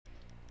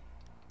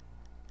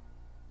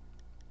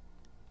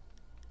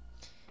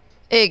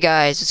Hey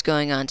guys, what's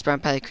going on? It's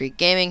Brown Pally Creek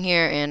Gaming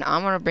here, and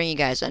I'm gonna bring you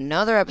guys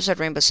another episode of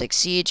Rainbow Six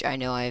Siege. I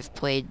know I've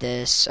played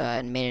this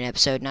and made an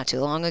episode not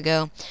too long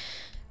ago,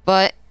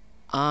 but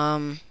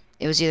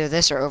it was either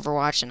this or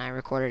Overwatch, and I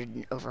recorded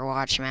an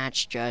Overwatch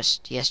match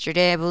just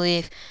yesterday, I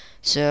believe.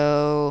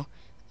 So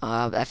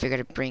I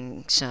figured to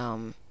bring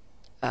some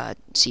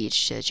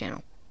Siege to the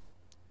channel.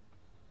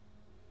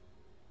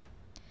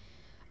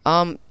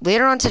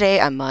 Later on today,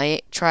 I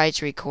might try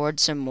to record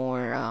some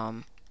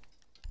more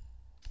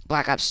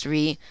Black Ops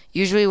 3.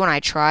 Usually when I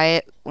try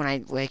it, when I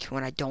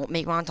don't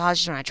make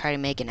montages, when I try to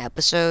make an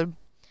episode,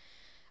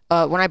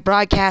 when I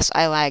broadcast,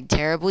 I lag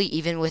terribly,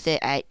 even with it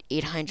at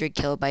 800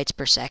 kilobytes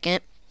per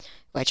second,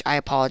 which I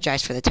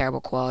apologize for the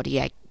terrible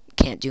quality. I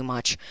can't do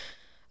much.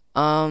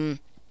 But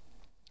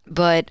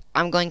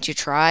I'm going to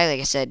try. Like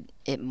I said,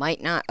 it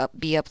might not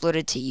be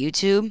uploaded to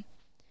YouTube,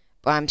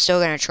 but I'm still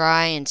going to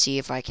try and see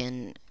if I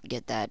can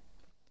get that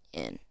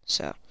in.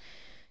 So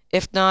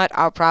if not,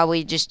 I'll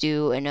probably just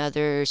do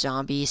another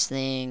zombies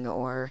thing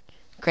or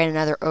create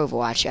another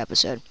Overwatch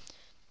episode.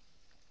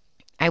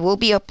 I will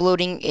be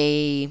uploading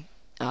a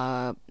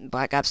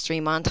Black Ops 3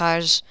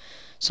 montage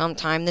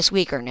sometime this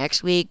week or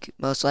next week.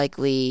 Most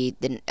likely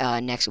the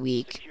next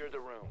week,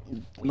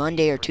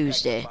 Monday or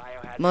Tuesday.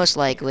 Most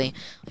likely.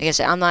 Like I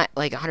said, I'm not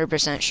like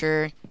 100%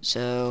 sure,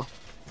 so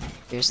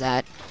there's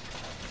that.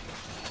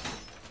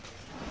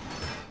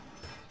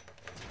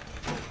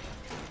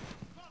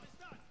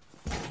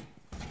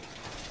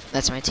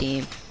 That's my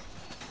team.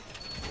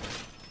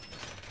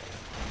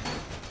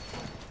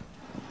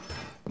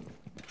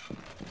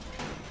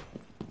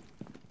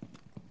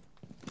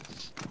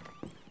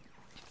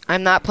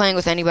 I'm not playing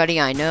with anybody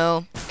I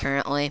know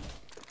currently.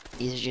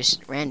 These are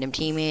just random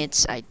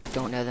teammates. I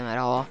don't know them at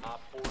all.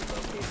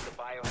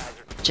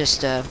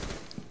 Just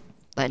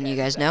letting you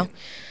guys know.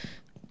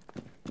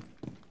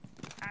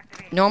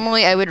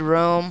 Normally I would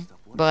roam,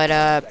 but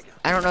I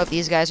don't know if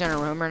these guys are gonna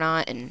roam or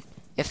not, and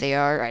if they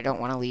are, I don't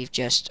want to leave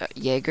just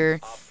Jaeger,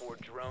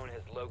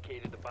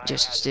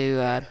 just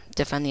to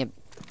defend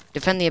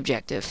the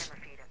objective.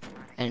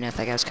 I didn't know if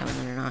that guy was coming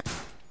in or not.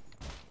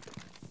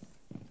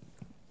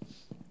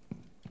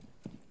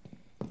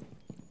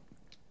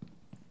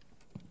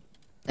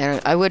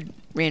 I would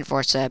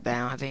reinforce that, but I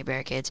don't have any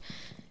barricades.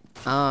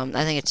 I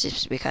think it's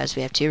just because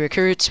we have 2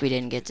 recruits, we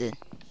didn't get to...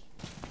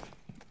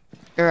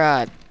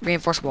 Or,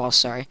 reinforce walls,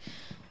 sorry.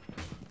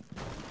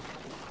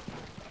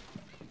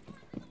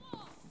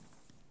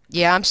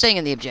 Yeah, I'm staying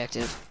in the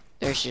objective.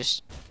 There's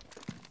just...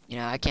 You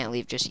know, I can't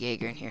leave just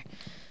Jaeger in here.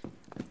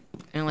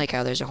 I don't like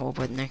how there's a hole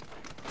put in there.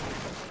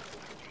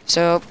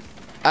 So,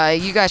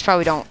 you guys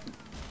probably don't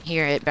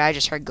hear it, but I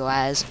just heard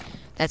Glaz.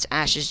 That's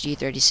Ash's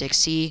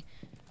G36C.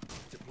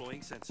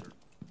 Deploying sensor.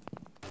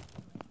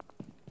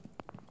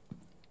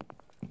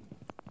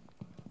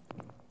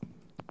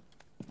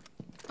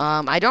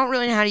 I don't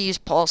really know how to use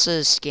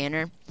Pulse's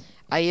scanner.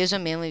 I use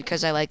them mainly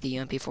because I like the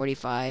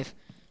UMP45.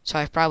 So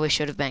I probably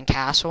should have been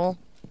Castle.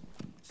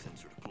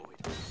 Sensor deployed.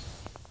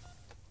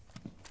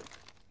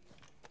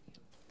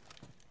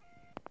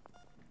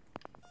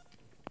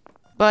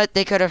 But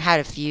they could have had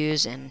a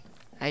fuse, and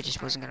I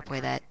just wasn't going to play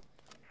that.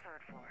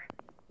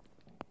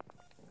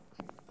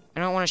 I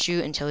don't want to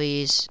shoot until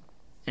he's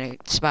in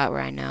a spot where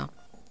I know.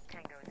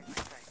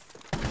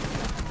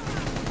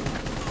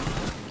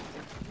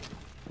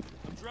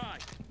 I'm dry.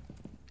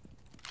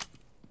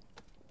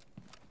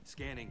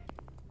 Scanning.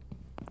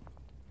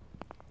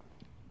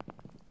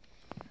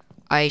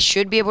 I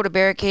should be able to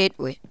barricade.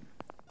 Wait.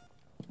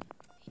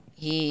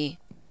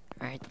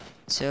 Alright,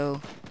 so...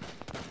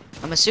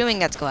 I'm assuming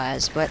that's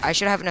Glaz, but I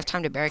should have enough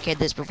time to barricade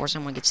this before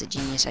someone gets the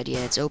genius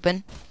idea it's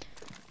open.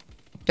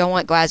 Don't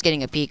want Glaz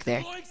getting a peek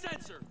there. Deploying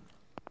sensor.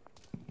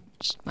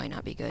 Just might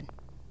not be good.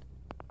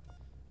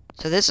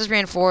 So this is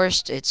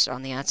reinforced. It's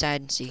on the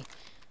outside. See.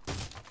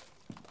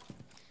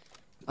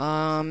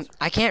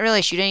 I can't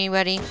really shoot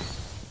anybody.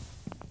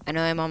 I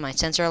know I'm on my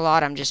sensor a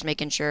lot. I'm just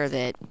making sure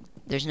that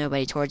there's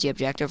nobody towards the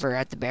objective or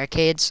at the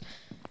barricades.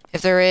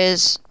 If there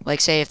is,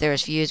 like say if there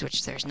was fuse,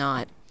 which there's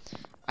not,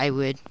 I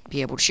would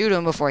be able to shoot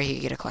him before he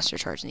could get a cluster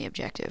charge in the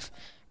objective.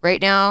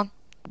 Right now,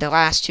 the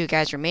last 2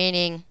 guys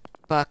remaining,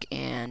 Buck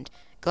and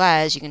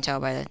Glaz, you can tell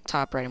by the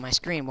top right of my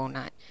screen, well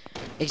not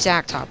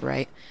exact top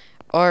right,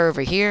 are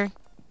over here.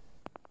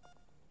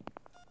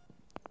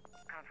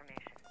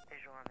 Confirmation.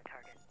 Visual on the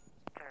target.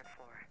 3rd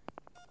floor.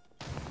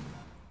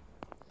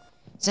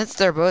 Since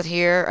they're both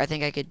here, I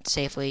think I could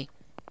safely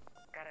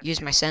use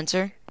my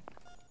sensor.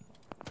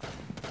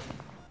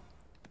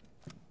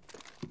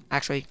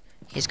 Actually,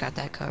 he's got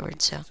that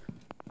covered, so.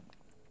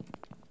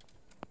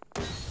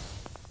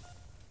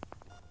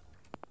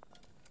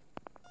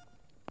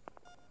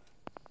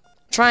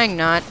 Trying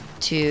not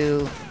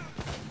to...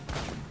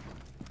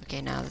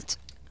 Okay, now that's...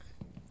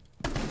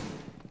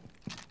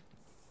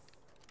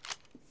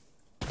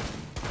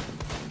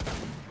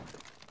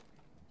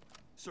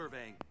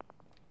 Surveying.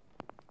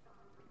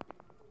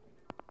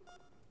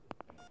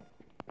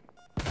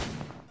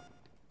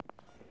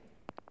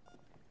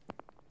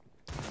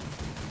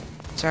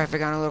 Sorry if I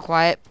got a little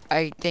quiet.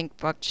 I think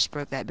Buck just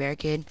broke that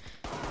barricade.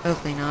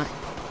 Hopefully not.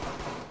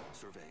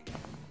 Surveying.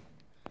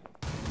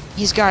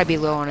 He's gotta be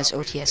low on his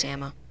OTS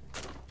ammo.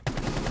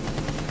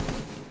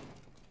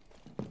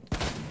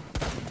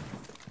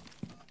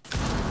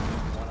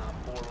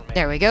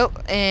 There we go.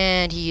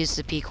 And he used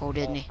the peek hole,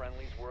 didn't he?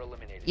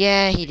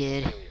 Yeah, he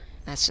did.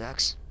 That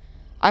sucks.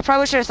 I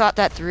probably should have thought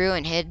that through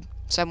and hid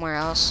somewhere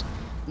else,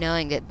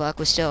 knowing that Buck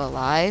was still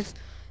alive.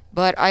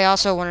 But I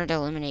also wanted to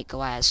eliminate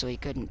Glass so he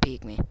couldn't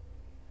peek me.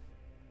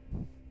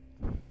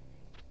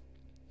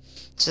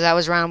 So that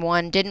was round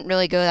 1. Didn't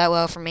really go that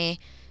well for me.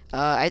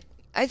 I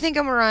think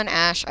I'm gonna run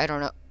Ash. I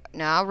don't know.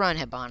 No, I'll run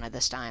Hibana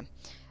this time.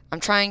 I'm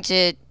trying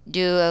to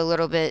do a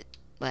little bit,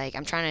 like,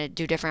 I'm trying to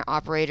do different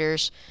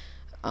operators.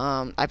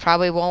 I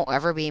probably won't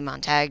ever be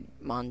Montagne.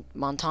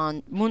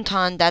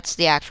 That's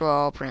the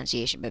actual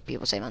pronunciation, but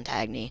people say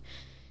Montagne.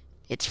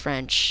 It's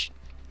French.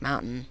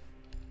 Mountain.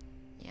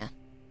 Yeah.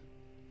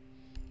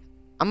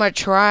 I'm gonna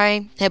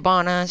try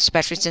Hibana,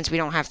 especially since we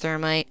don't have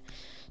Thermite.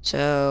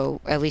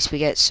 So, at least we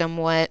get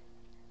somewhat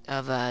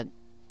of a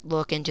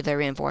look into their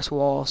reinforced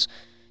walls.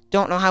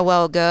 Don't know how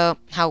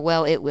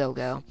well it will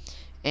go.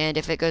 And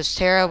if it goes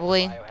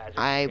terribly,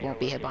 I won't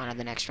be Hibana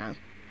the next round.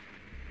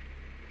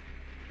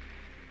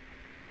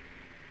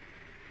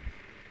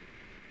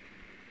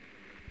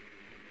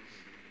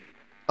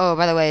 Oh,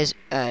 by the way,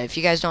 if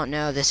you guys don't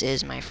know, this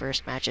is my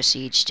first match of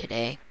Siege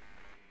today.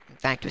 In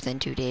fact, within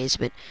 2 days,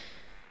 but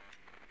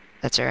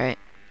that's alright.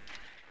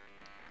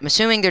 I'm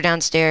assuming they're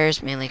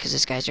downstairs, mainly because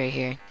this guy's right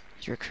here.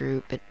 He's a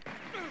recruit, but...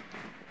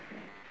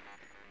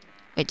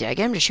 Wait, did I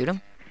get him to shoot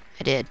him?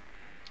 I did.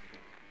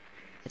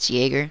 It's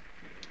Jaeger.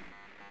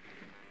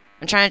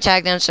 I'm trying to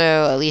tag them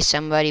so at least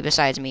somebody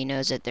besides me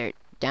knows that they're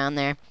down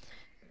there.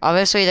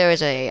 Obviously, there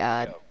was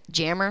a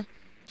jammer,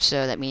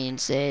 so that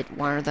means that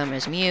one of them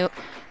is mute.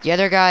 The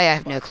other guy, I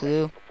have no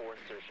clue.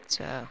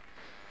 So...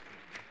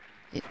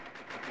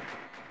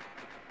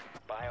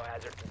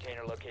 Biohazard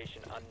container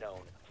location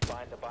unknown.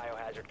 Find the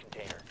biohazard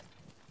container.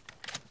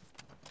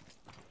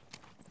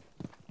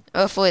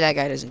 Hopefully that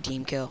guy doesn't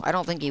team kill. I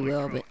don't think he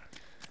will, but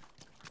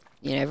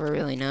you never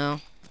really know.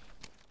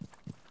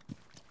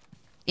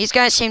 These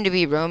guys seem to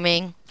be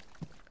roaming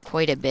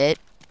quite a bit.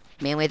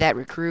 Mainly that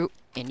recruit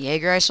and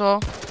Jaeger I saw.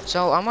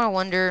 So I'm gonna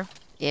wonder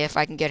if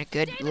I can get a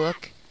good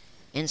look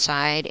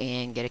inside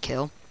and get a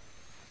kill.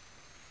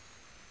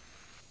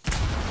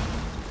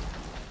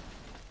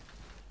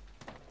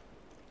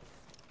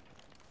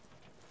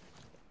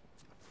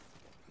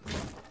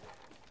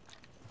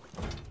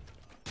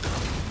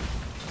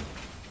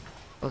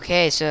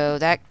 Okay, so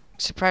that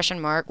suppression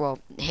mark, well,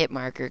 hit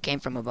marker came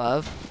from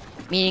above,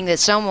 meaning that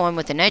someone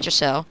with a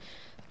nitrocell,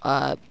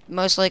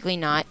 most likely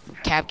not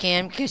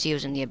Capcan because he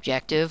was in the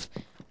objective,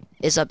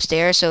 is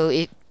upstairs. So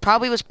it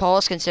probably was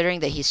Pulse, considering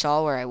that he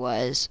saw where I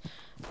was.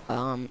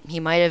 He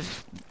might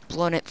have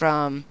blown it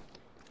from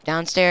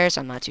downstairs.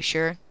 I'm not too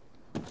sure.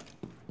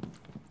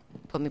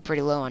 Put me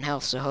pretty low on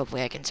health, so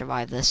hopefully I can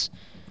survive this.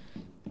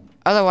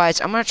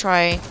 Otherwise, I'm gonna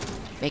try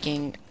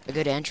making a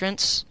good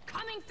entrance.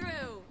 Coming through.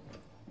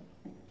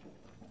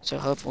 So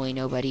hopefully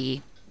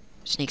nobody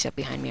sneaks up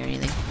behind me or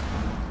anything.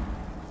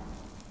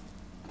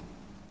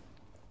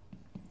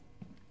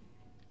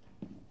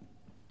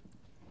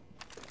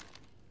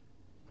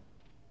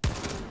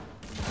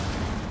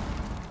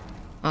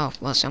 Oh,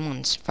 well,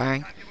 someone's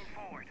firing.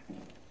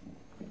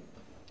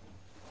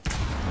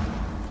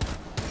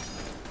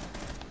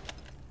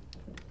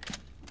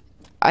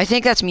 I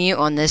think that's mute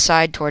on this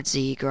side towards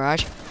the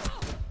garage.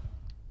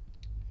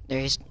 There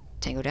he's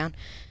Tango down.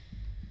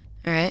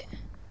 Alright.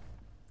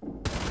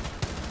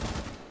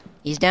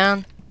 He's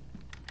down.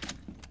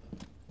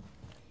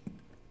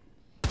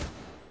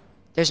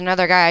 There's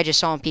another guy I just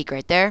saw him peek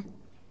right there.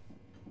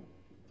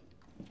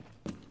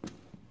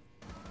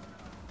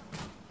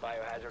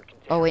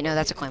 Oh wait, no,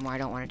 that's a Claymore. I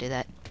don't want to do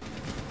that.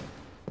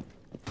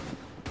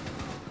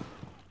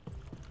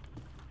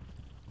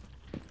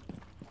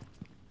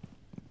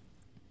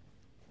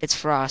 It's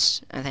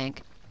Frost, I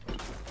think.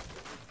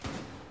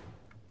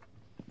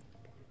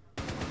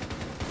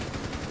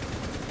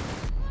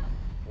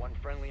 One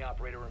friendly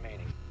operator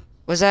remaining.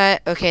 Was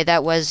that... Okay,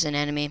 that was an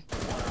enemy.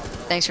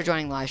 Thanks for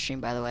joining the live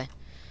stream, by the way.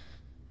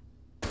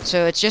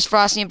 So it's just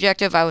Frost in the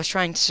objective. I was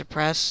trying to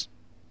suppress.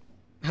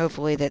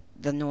 Hopefully that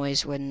the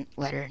noise wouldn't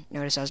let her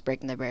notice I was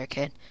breaking the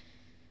barricade.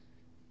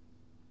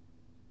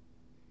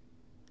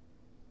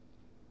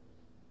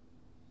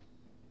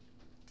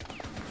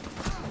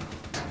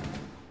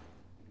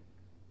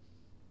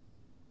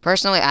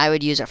 Personally, I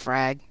would use a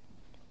frag,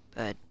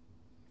 but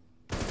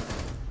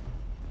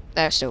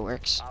that still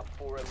works. Op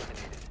 4 eliminated.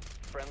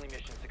 Friendly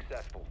mission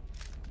successful.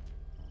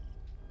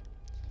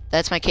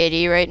 That's my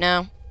KD right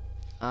now.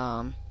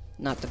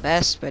 Not the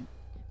best, but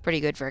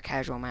pretty good for a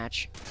casual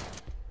match,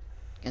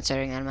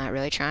 considering that I'm not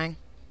really trying.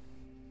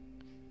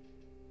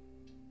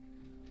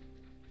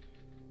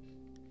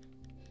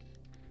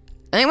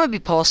 I think it would be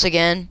Pulse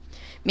again,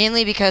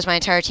 mainly because my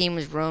entire team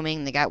was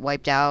roaming. They got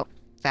wiped out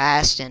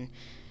fast, and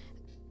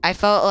I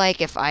felt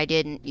like if I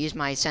didn't use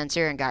my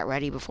sensor and got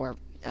ready before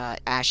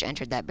Ash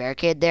entered that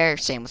barricade there.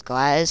 Same with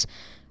Glaz.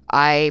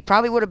 I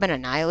probably would have been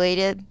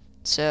annihilated.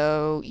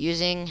 So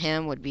using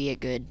him would be a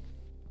good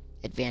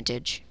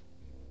advantage.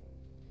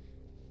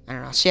 I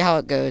don't know. See how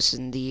it goes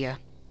in the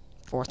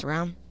 4th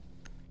round.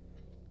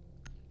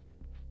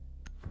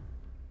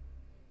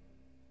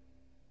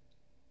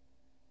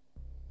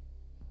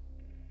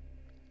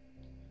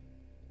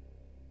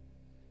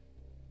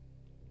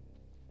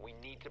 We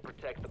need to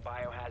protect the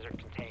biohazard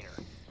container.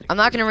 I'm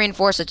not going to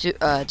reinforce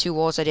the two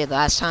walls I did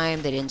last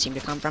time. They didn't seem to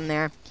come from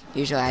there.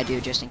 Usually I do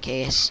just in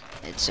case.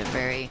 It's a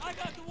very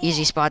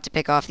easy spot to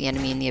pick off the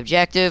enemy and the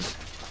objective.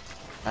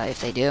 If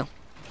they do.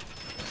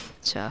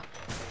 So.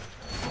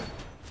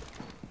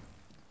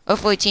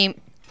 Hopefully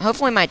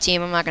my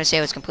team, I'm not going to say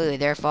it was completely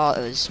their fault.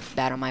 It was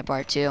bad on my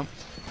part too.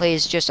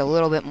 Plays just a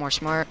little bit more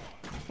smart.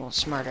 Well,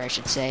 smarter I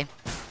should say.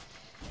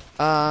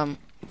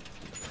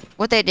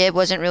 What they did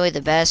wasn't really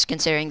the best,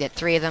 considering that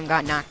 3 of them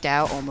got knocked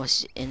out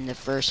almost in the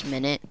first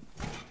minute.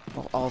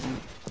 Well, all of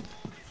them.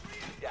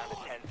 Down to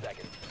 10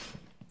 seconds.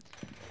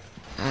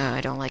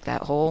 I don't like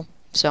that hole.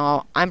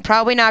 So I'm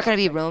probably not going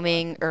to be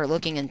roaming or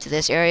looking into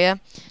this area,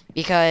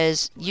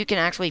 because you can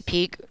actually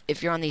peek.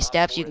 If you're on these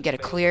steps, you can get a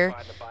clear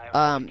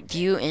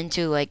view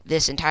into like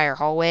this entire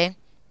hallway.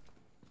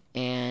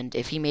 And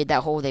if he made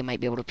that hole, they might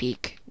be able to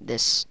peek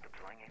this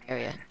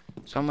area.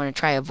 So I'm going to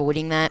try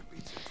avoiding that.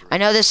 I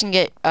know this can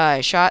get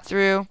shot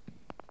through.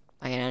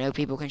 I know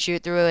people can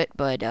shoot through it,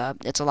 but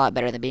it's a lot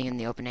better than being in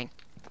the opening.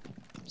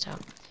 So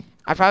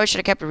I probably should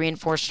have kept a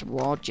reinforced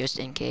wall just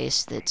in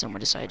case that someone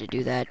decided to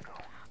do that.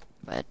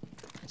 But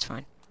it's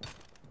fine.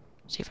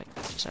 See if I can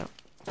figure this out.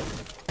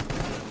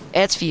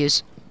 It's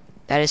Fuse.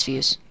 That is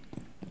Fuse.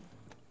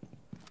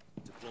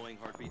 Deploying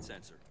heartbeat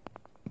sensor.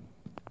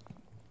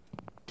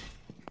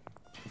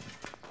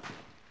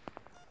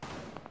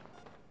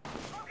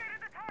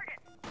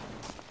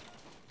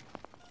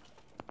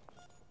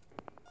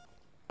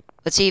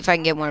 Let's see if I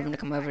can get one of them to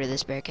come over to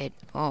this barricade.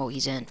 Oh,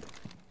 he's in.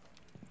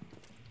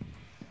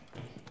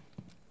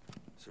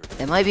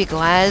 That might be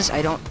Glaz.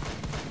 I don't...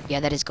 Yeah,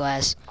 that is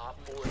Glaz. Op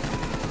 4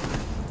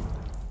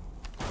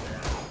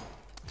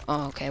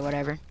 Oh, okay,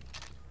 whatever. I'm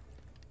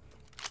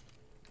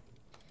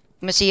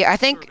gonna see. I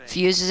think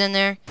Fuse is in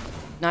there.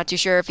 Not too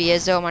sure if he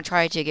is, though. I'm gonna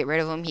try to get rid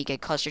of him. He could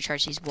cluster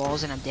charge these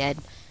walls, and I'm dead.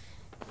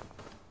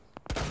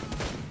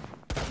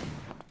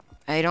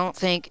 I don't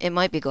think... It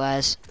might be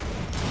Glaz.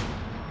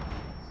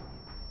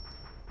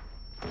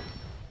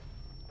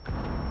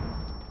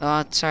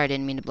 Oh, sorry, I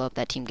didn't mean to blow up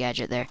that team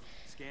gadget there.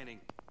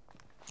 Scanning.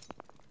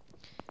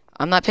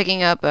 I'm not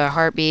picking up a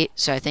heartbeat,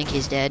 so I think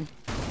he's dead.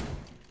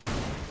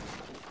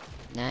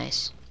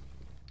 Nice.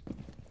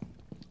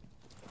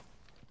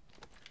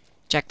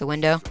 Check the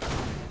window.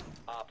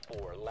 Op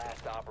 4,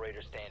 last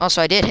operator standing.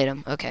 Also, I did hit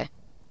him. Okay.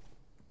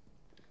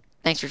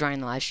 Thanks for joining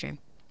the live stream.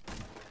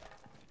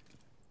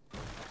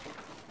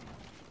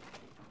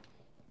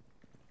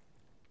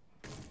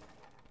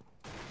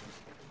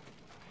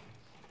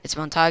 It's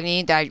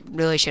Montagne. I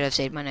really should have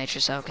saved my nitro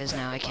cell, because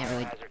now I can't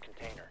really... Biohazard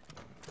container.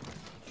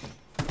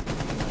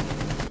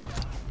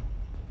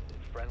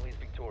 Friendly's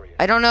victorious.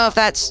 I don't know if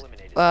that's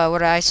Eliminated.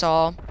 what I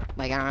saw.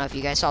 Like, I don't know if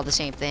you guys saw the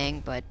same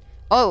thing, but...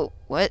 Oh,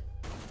 what?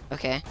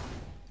 Okay.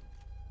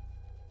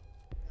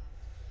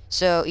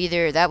 So,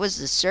 either that was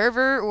the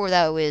server, or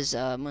that was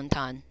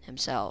Montan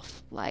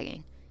himself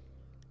lagging.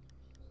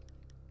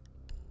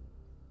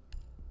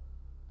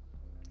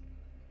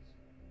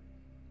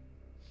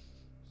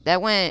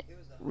 That went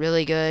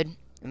really good.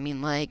 I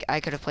mean, like, I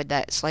could have played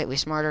that slightly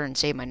smarter and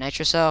saved my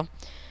nitro cell.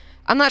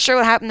 I'm not sure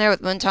what happened there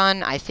with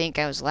Montan. I think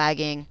I was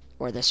lagging,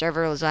 or the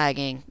server was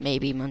lagging.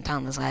 Maybe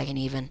Montan was lagging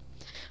even.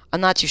 I'm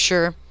not too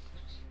sure.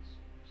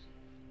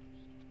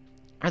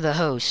 Or the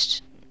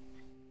host.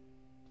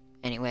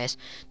 Anyways,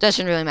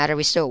 doesn't really matter.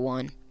 We still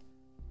won.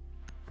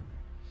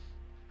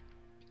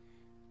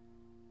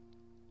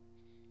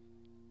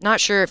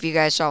 Not sure if you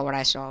guys saw what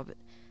I saw, but...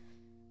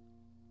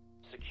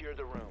 Secure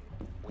the room.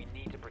 We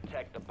need to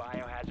protect the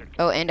biohazard.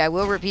 Oh, and I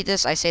will repeat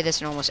this. I say this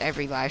in almost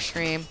every live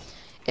stream.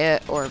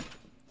 Or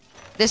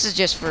this is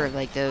just for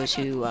like those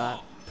who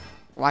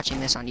watching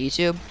this on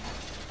YouTube.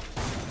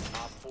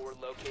 Op 4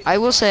 located I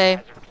will say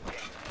biohazard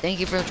container. thank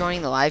you for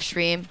joining the live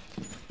stream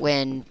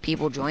when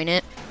people join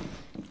it,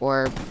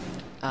 or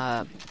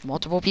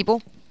multiple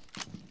people.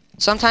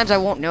 Sometimes I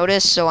won't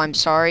notice, so I'm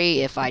sorry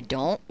if I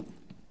don't.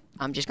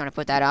 I'm just gonna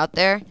put that out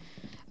there.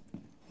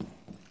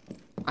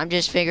 I'm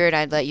just figured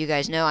I'd let you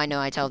guys know. I know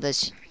I tell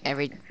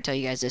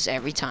you guys this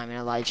every time in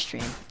a live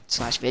stream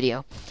 /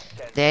 video,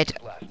 10 that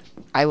seconds left.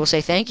 I will say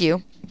thank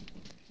you.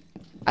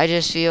 I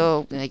just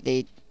feel like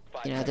they,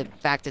 5 you know, the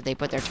seconds. fact that they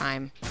put their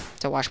time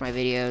to watch my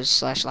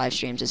videos / live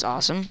streams is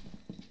awesome.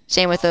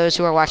 Same with those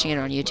who are watching it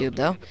on YouTube,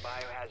 though. The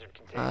biohazard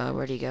container.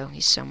 Where'd he go?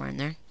 He's somewhere in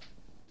there.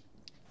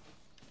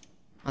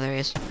 Oh, there he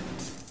is.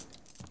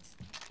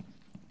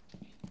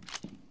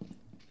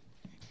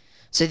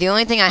 So the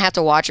only thing I have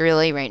to watch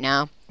really right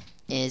now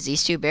is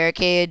these 2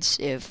 barricades.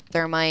 If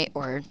Thermite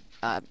or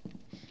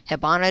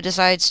Hibana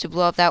decides to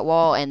blow up that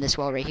wall and this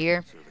wall right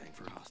here, Surveying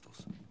for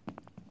hostiles.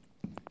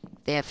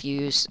 they have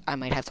fuse, I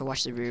might have to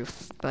watch the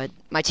roof. But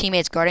my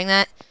teammate's guarding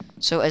that,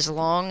 so as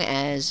long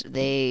as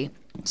they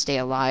stay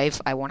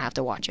alive, I won't have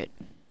to watch it.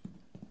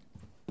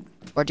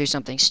 Or do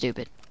something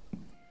stupid.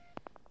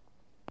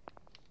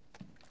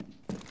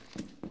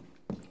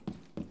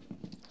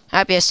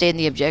 Happy I stayed in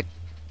the object.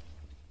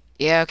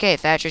 Yeah, okay,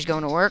 Thatcher's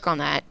going to work on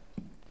that.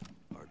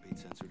 Heartbeat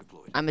sensor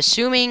deployed. I'm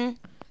assuming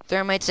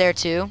Thermite's there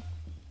too.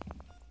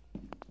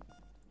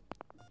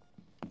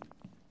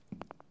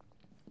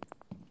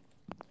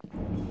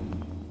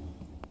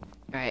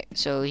 Alright,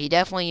 so he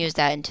definitely used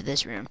that into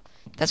this room.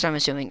 That's what I'm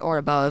assuming. Or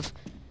above.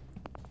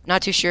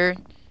 Not too sure.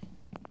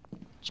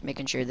 Just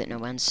making sure that no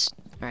one's...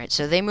 Alright,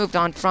 so they moved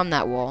on from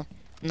that wall.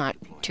 I'm not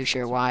too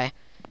sure why.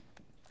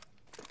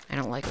 I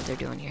don't like what they're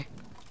doing here.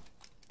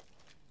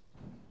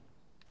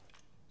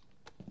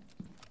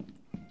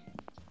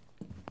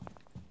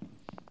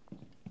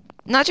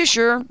 Not too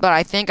sure, but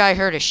I think I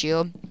heard a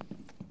shield.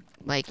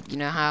 Like, you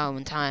know how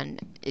when time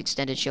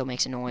extended shield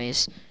makes a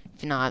noise?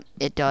 If not,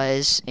 it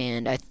does,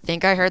 and I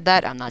think I heard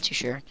that. I'm not too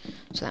sure.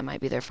 So that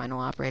might be their final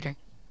operator.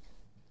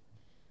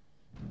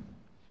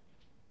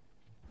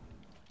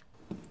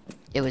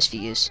 It was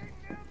fuse.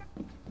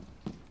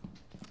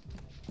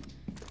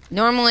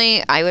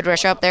 Normally, I would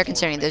rush up there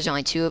considering there's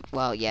only two.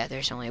 Well, yeah,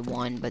 there's only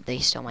one, but they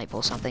still might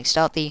pull something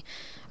stealthy.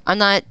 I'm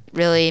not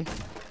really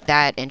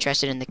that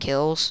interested in the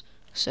kills,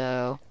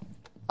 so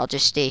I'll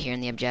just stay here in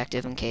the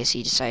objective in case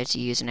he decides to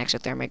use an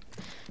exothermic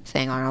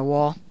thing on our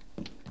wall.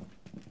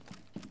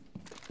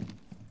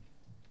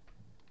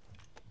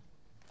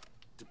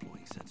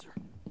 Deploying sensor.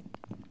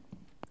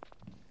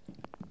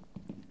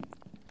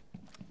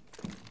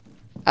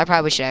 I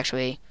probably should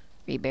actually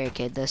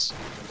re-barricade this.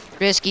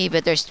 Risky,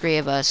 but there's 3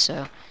 of us,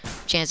 so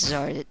chances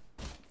are that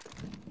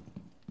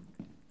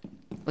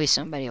at least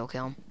somebody will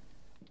kill him.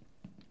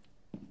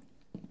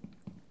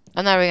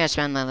 I'm not really gonna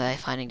spend my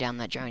life hunting down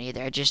that drone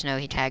either. I just know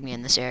he tagged me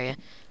in this area.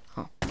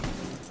 Oh.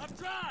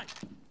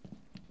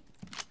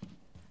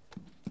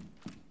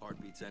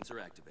 Heartbeat sensor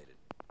activated.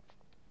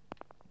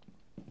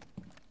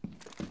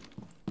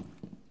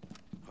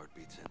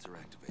 Heartbeat sensor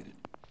activated.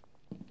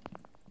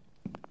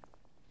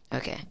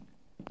 Okay.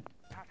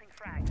 Tossing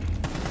frag.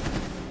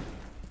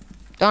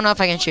 Don't know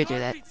if I can shoot through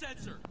that.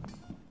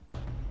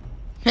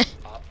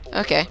 Op 4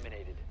 Okay.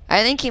 eliminated.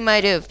 I think he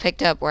might have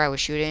picked up where I was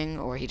shooting,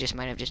 or he just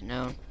might have just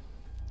known.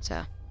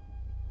 So.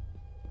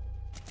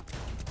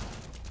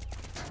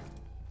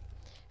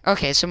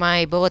 Okay, so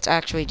my bullets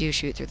actually do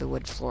shoot through the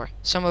wood floor.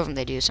 Some of them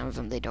they do, some of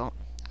them they don't.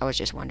 I was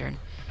just wondering.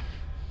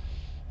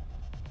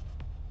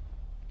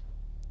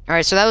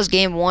 Alright, so that was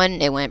game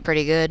 1. It went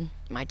pretty good.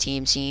 My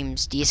team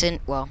seems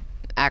decent. Well,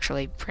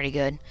 actually pretty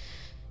good.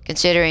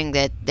 Considering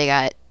that they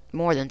got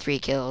more than 3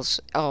 kills.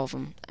 All of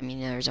them. I mean,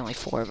 there's only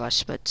 4 of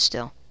us, but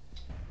still.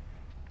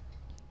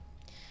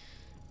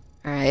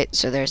 Alright,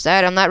 so there's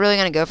that. I'm not really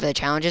going to go for the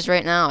challenges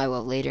right now. I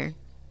will later.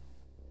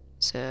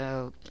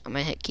 So, I'm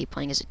going to keep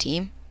playing as a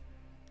team.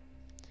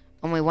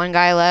 Only one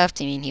guy left.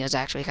 I mean, he was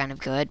actually kind of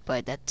good,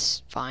 but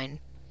that's fine.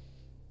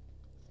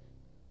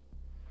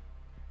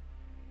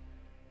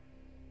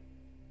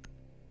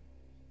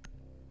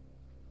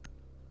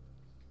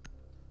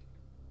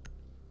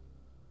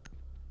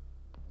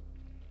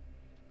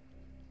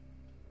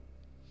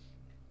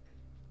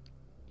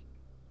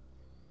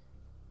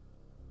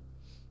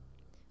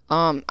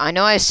 I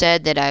know I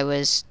said that I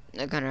was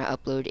gonna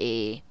upload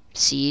a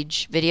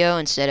Siege video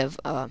instead of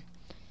a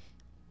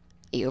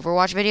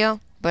Overwatch video,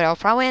 but I'll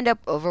probably end up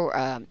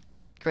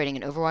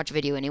creating an Overwatch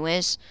video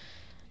anyways.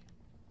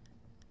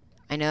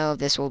 I know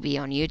this will be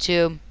on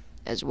YouTube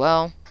as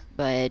well,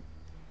 but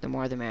the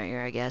more the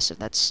merrier, I guess, if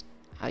that's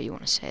how you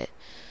want to say it.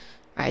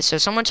 Alright, so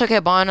someone took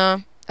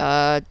Hibana.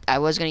 I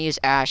was gonna use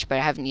Ash, but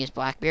I haven't used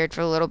Blackbeard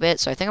for a little bit,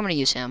 so I think I'm gonna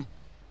use him.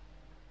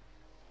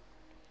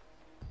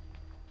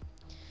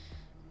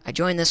 I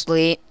joined this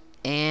late,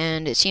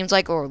 and it seems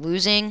like we're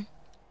losing,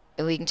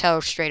 and we can tell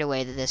straight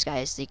away that this guy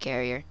is the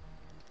carrier.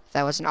 If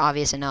that wasn't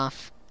obvious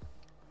enough.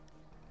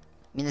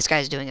 I mean, this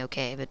guy's doing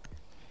okay, but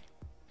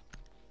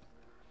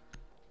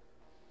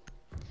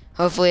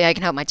hopefully I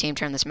can help my team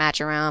turn this match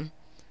around.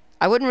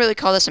 I wouldn't really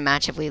call this a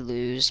match if we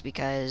lose,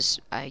 because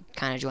I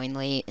kind of joined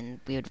late,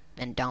 and we would have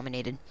been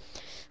dominated.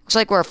 Looks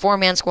like we're a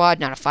 4-man squad,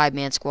 not a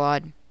 5-man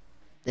squad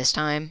this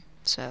time,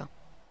 so...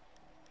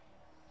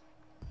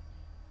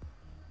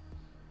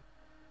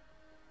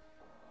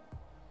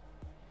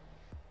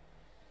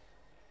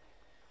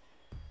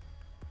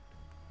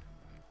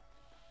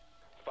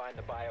 Find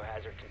the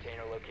biohazard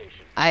container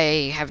location.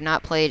 I have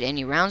not played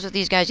any rounds with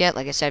these guys yet.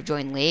 Like I said, I've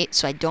joined late,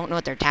 so I don't know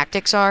what their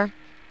tactics are.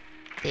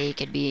 They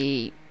could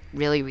be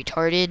really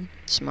retarded,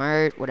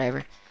 smart,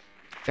 whatever.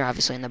 They're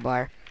obviously in the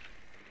bar.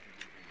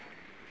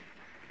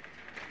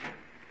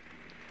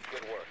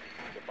 Good work.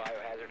 The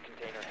biohazard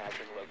container has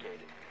been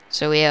located.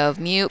 So we have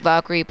Mute,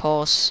 Valkyrie,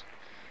 Pulse,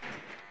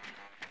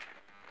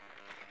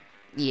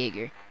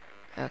 Jaeger.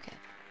 Okay.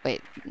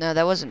 Wait, no,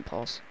 that wasn't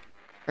Pulse.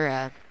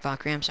 Or,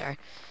 Valkyrie, I'm sorry.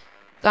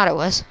 Thought it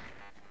was.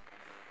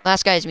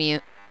 Last guy's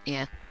Mute.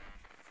 Yeah.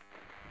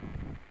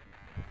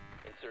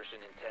 Insertion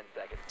in 10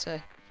 seconds.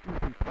 So,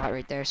 spot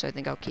right there, so I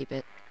think I'll keep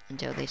it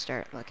until they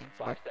start looking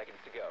for 5 it. seconds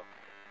to go.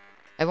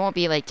 I won't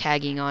be like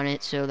tagging on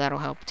it, so that'll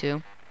help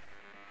too.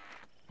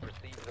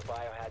 Proceed to the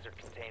biohazard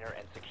container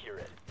and secure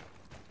it.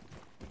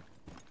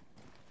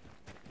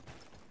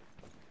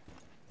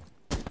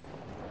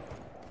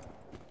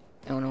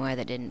 I don't know why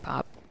that didn't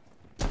pop.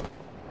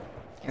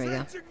 There we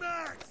go.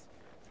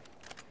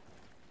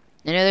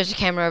 I know there's a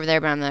camera over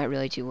there, but I'm not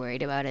really too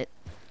worried about it.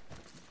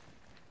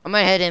 I'm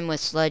gonna head in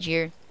with Sludge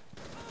here.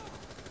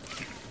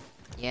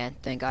 Yeah,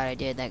 thank God I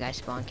did. That guy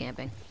spawn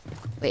camping.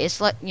 Wait, it's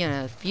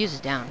fuse is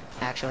down,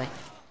 actually.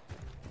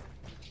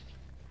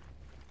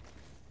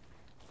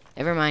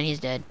 Never mind, he's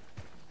dead.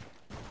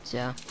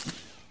 So.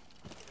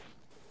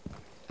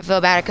 I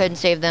feel bad I couldn't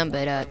save them,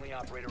 but Friendly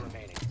operator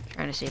remaining.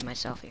 trying to save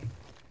myself here.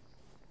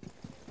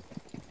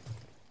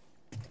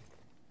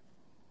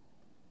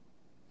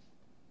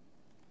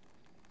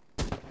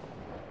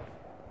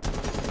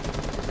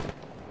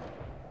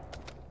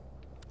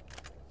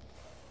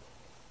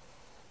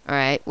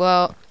 Alright,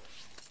 well,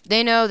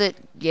 they know that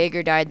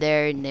Jaeger died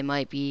there and they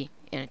might be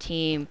in a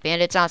team.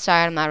 Bandits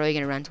outside, I'm not really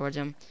going to run towards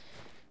them.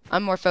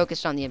 I'm more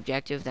focused on the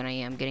objective than I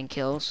am getting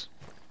kills.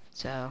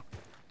 So,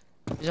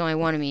 there's only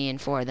one of me and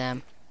 4 of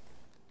them.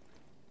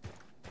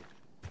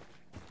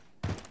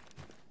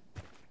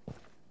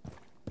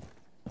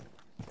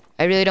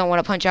 I really don't want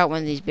to punch out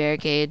one of these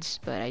barricades,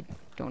 but I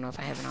don't know if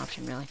I have an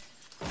option really.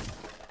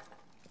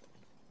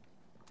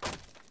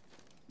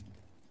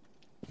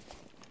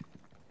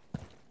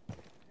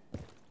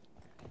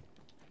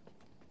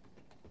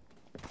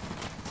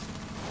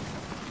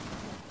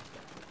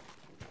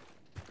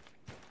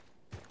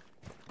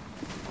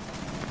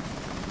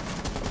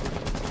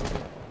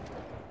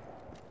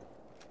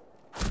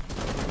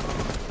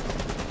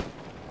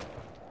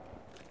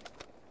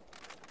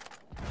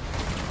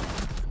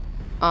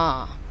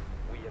 Ah.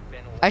 We have been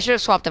I should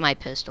have swapped to my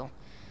pistol.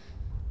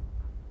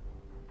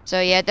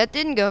 So yeah, that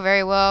didn't go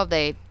very well.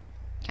 They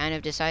kind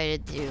of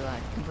decided to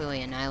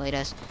completely annihilate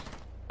us.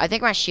 I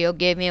think my shield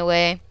gave me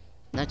away.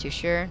 Not too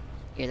sure.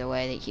 Either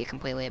way, he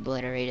completely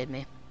obliterated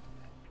me.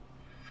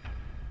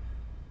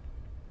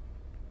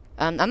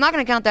 I'm not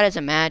gonna count that as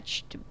a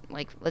match.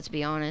 Like, let's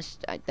be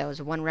honest. That was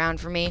 1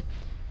 round for me.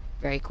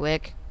 Very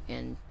quick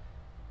and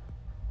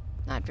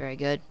not very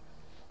good.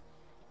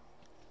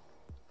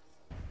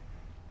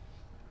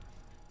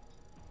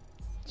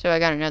 So I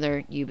got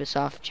another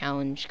Ubisoft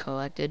challenge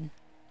collected.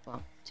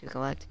 Well, to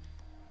collect.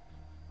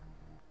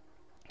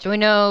 So we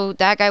know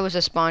that guy was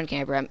a spawn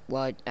camper.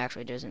 Well, it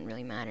actually doesn't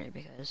really matter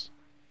because,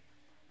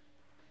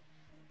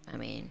 I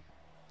mean,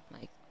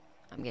 like,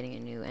 I'm getting a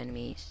new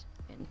enemies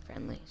and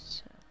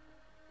friendlies. So.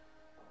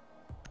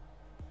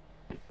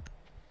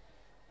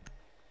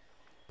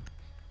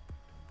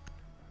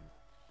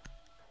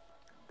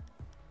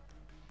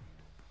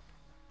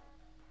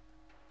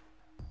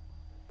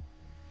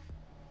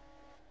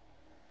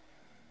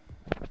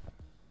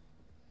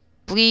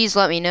 Please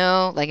let me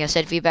know. Like I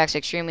said, feedback's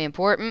extremely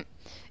important.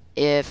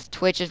 If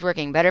Twitch is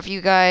working better for you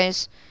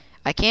guys,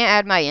 I can't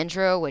add my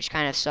intro, which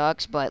kind of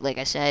sucks, but like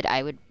I said,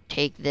 I would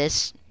take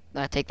this,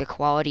 take the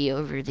quality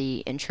over the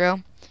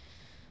intro.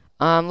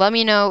 Let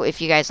me know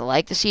if you guys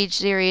like the Siege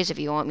series, if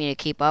you want me to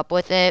keep up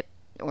with it,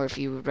 or if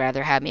you would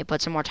rather have me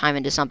put some more time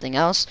into something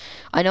else.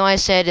 I know I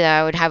said that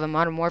I would have a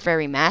Modern Warfare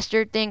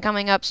Remastered thing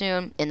coming up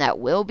soon, and that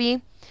will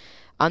be.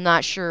 I'm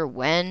not sure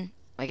when.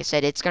 Like I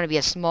said, it's going to be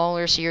a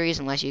smaller series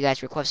unless you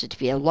guys request it to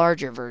be a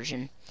larger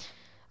version.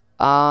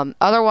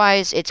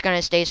 Otherwise, it's going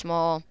to stay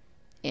small,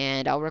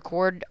 and I'll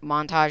record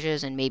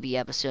montages and maybe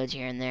episodes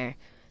here and there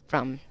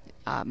from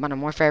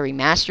Modern Warfare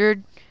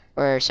Remastered,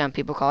 or some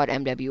people call it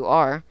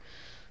MWR.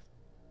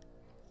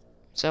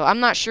 So I'm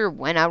not sure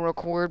when I'll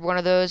record one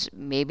of those.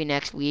 Maybe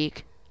next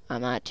week. I'm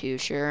not too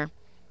sure.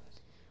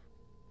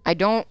 I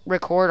don't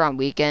record on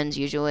weekends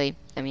usually.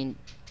 I mean,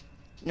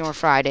 nor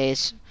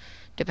Fridays.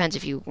 Depends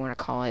if you want to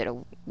call it a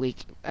week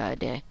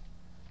day.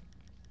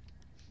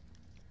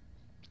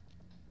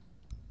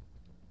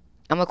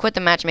 I'm gonna quit the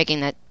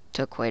matchmaking. That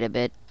took quite a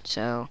bit,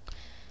 so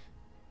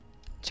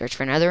search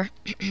for another.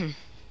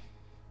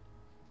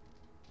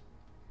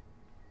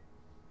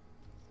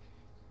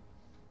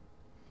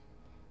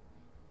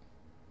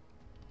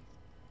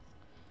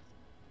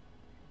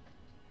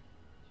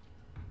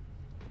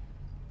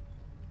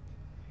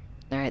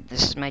 Alright,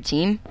 this is my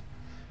team.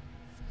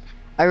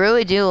 I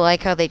really do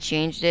like how they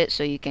changed it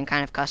so you can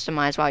kind of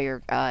customize while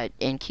you're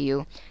in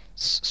queue.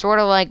 Sort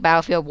of like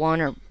Battlefield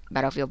 1 or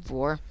Battlefield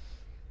 4.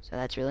 So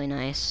that's really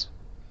nice.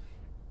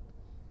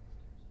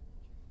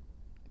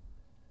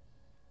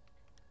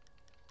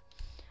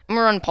 I'm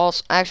gonna run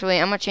Pulse. Actually,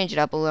 I'm gonna change it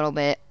up a little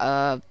bit.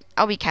 I'll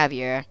be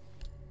Caviar.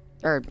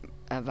 Or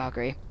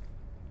Valkyrie.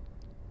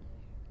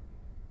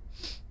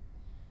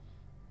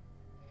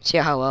 See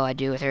how well I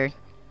do with her.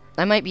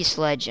 I might be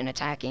Sledge and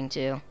attacking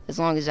too, as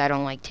long as I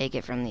don't like take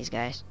it from these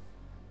guys.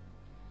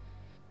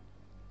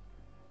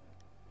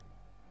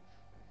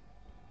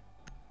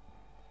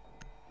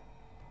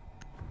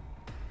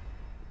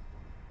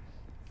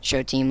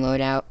 Show team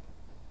loadout.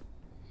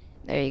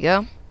 There you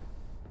go.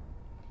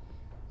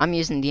 I'm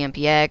using the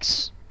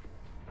MPX.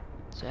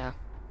 So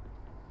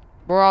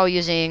we're all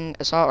using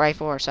assault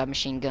rifle or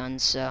submachine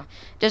guns, so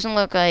it doesn't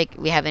look like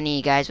we have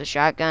any guys with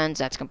shotguns.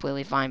 That's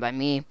completely fine by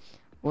me.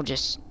 We'll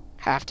just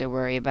have to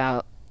worry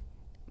about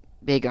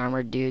big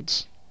armored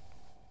dudes.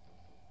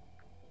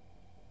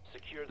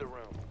 Secure the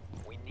room.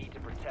 We need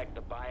to protect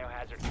the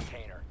biohazard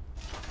container.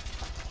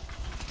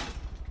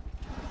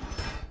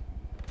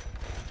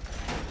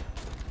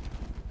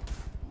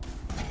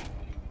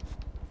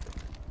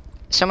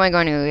 Someone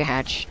going to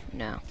hatch?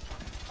 No.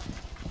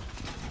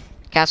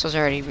 Castle's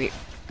already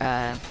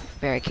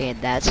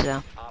barricaded that,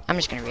 so I'm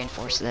just gonna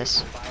reinforce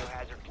this.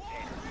 Biohazard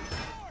container.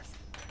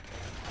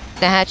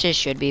 The hatches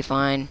should be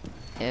fine.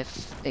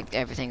 If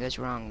everything goes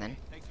wrong, then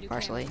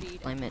partially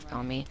blame it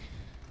on me.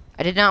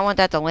 I did not want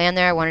that to land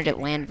there. I wanted it to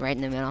land right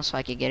in the middle so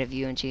I could get a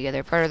view into the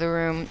other part of the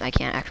room. I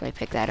can't actually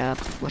pick that up,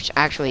 which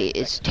actually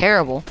is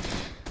terrible.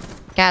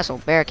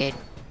 Castle, barricade.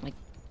 Like,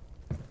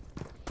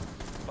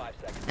 5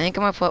 seconds. I think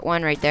I'm gonna put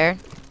one right there.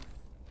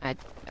 I,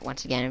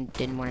 once again,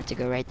 didn't want it to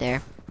go right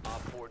there.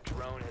 Op 4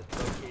 drone has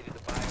located the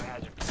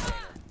biohazard container.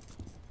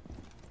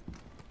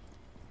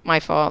 My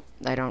fault.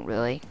 I don't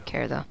really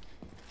care, though.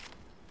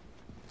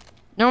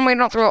 Normally I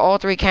don't throw all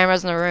 3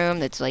 cameras in the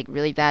room. That's like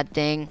really bad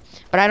thing.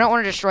 But I don't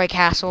want to destroy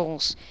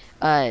Castle's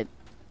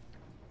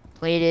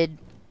plated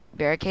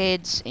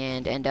barricades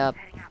and end up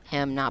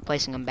him not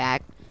placing them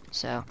back.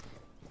 So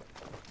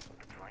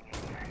Deploying AES.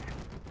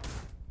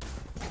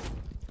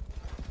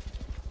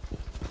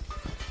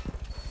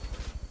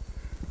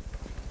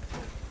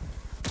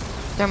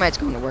 Thermite's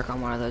going to work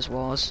on one of those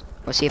walls.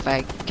 We'll see if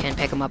I can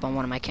pick him up on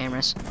one of my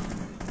cameras.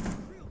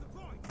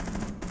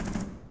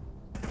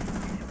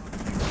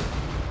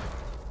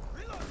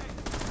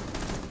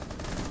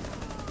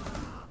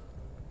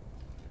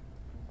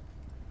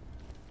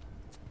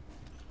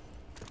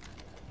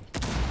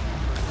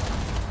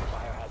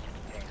 Biohazard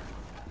container.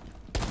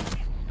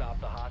 Stop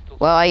the hostiles.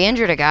 Well, I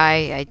injured a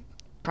guy. I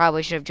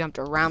probably should have jumped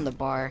around the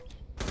bar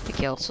to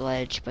kill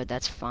Sledge, but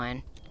that's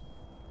fine.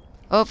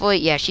 Hopefully,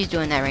 yeah, she's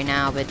doing that right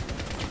now, but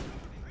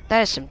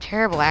that is some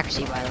terrible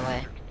accuracy, by the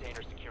way.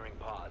 Container securing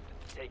paused.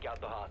 Take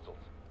out the hostiles.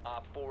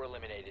 Op 4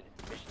 eliminated.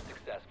 Mission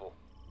successful.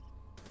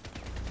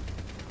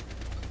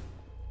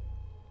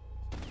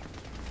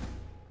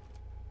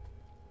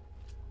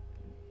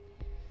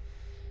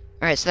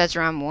 Alright, so that's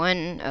round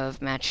 1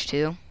 of match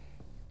 2.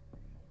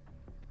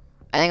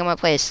 I think I'm gonna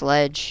play a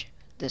Sledge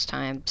this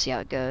time, see how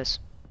it goes.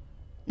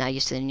 Not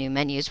used to the new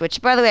menus,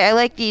 which, by the way, I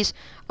like these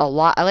a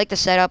lot. I like the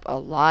setup a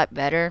lot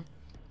better.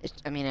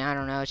 I mean, I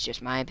don't know, it's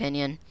just my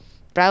opinion.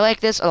 But I like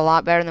this a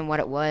lot better than what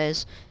it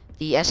was.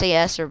 The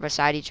SAS are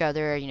beside each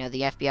other, you know,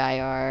 the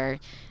FBI are,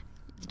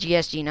 the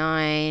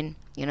GSG-9,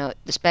 you know,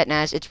 the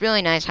Spetsnaz. It's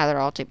really nice how they're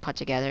all put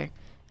together.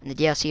 And the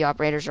DLC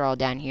operators are all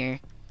down here.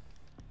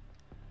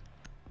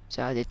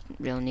 So it's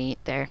real neat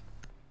there.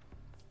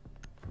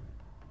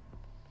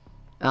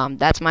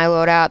 That's my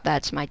loadout.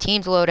 That's my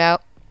team's loadout.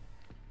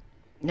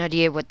 No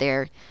idea what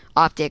their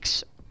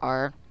optics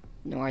are,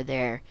 nor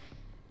their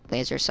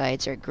laser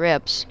sights or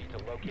grips, Need to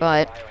locate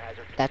but the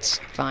biohazard that's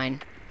container.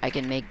 fine. I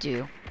can make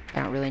do.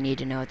 I don't really need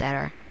to know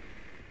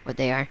what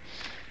they are.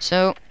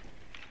 So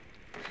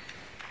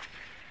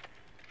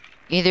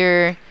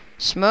either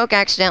Smoke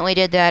accidentally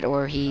did that,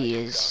 or he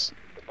is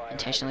The biohazard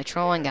intentionally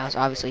trolling. That was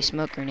obviously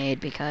Smoke Grenade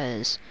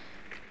because,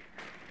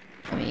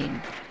 I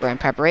mean, we're in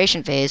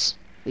preparation phase.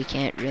 We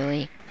can't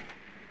really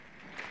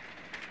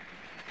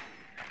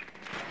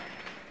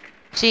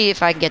see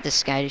if I can get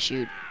this guy to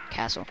shoot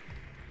Castle.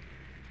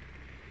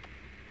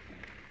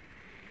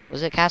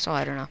 Was it Castle?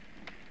 I don't know.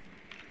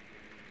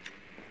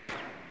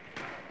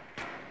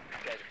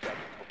 10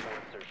 seconds before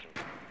insertion.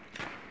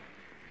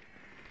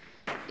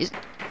 He's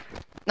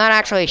not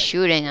actually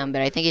shooting him,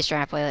 but I think he's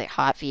trying to play like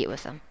hot feet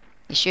with him.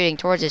 He's shooting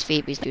towards his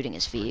feet, but he's shooting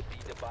his feet.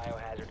 Proceed to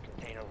biohazard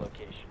container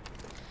location.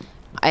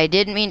 I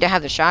didn't mean to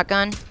have the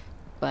shotgun,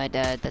 but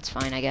that's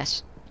fine, I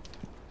guess.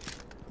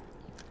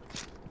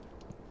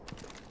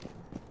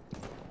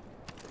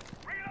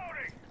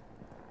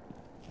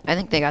 I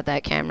think they got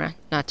that camera.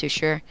 Not too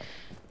sure.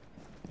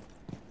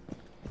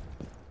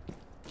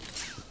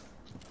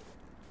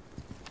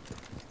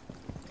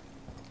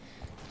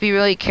 Be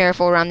really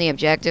careful around the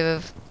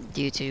objective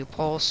due to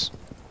pulse.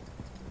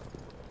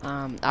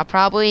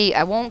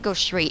 I won't go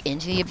straight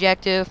into the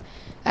objective.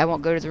 I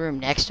won't go to the room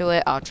next to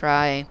it.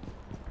 I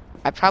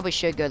probably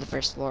should go to the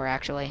first floor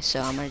actually,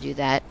 so I'm gonna do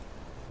that.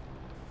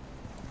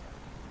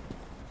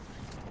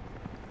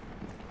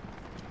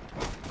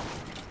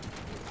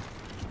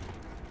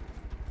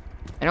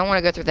 I don't want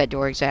to go through that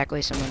door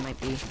exactly. Someone might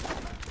be.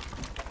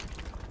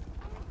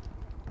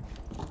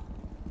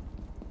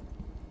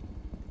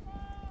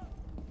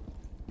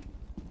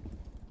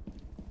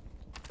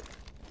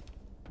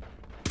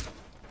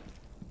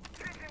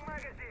 Switching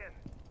magazine.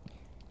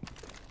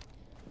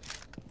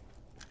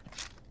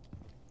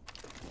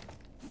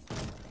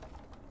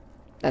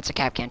 That's a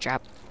Kapkan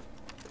trap.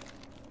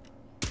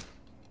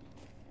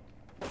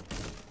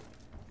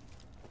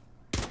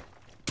 A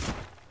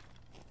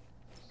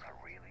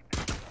really big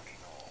fucking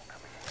hole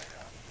coming right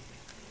up.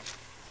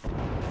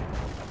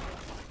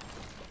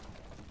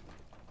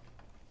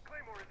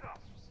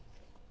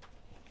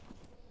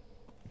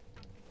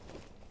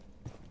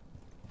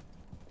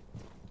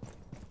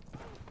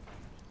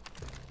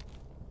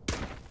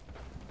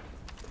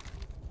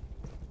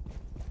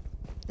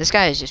 This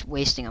guy is just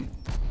wasting them.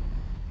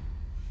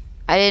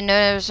 I didn't know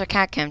there was a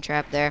cat cam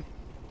trap there.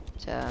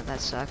 So that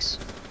sucks.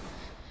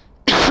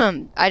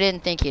 I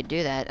didn't think he'd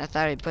do that. I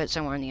thought he'd put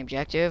somewhere in the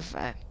objective.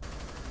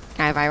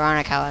 Kind of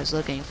ironic how I was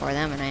looking for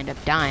them and I ended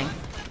up dying.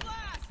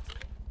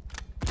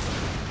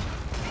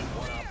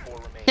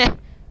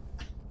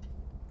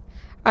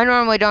 I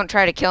normally don't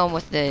try to kill him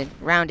with the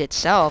round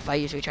itself. I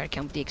usually try to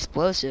kill him with the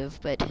explosive,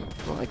 but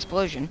well,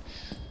 explosion.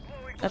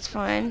 That's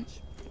fine.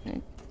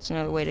 It's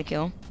another way to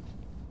kill.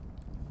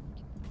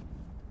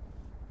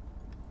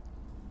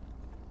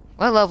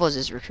 What level is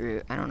this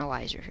recruit? I don't know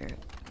why he's recruit.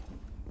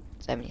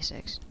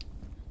 76.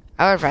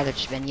 I would have rather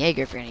just been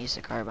Jaeger if you're gonna use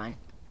the carbine.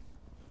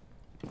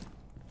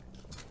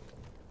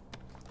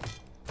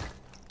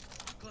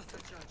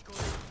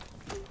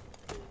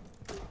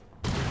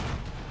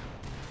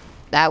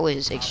 That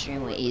was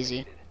extremely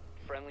easy.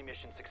 Friendly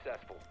mission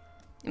successful.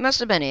 It must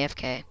have been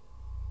AFK.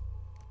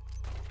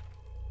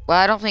 Well,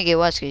 I don't think it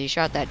was because he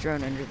shot that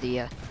drone under the,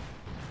 I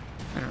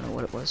don't know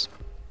what it was.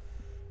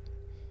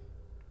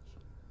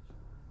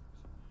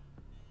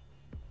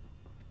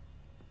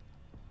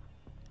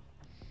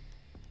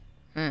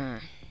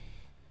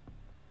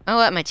 I'll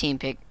let my team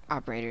pick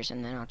operators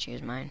and then I'll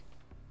choose mine.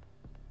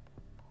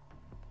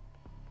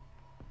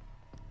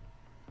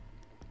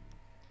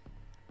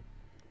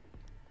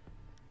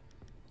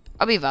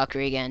 I'll be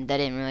Valkyrie again. That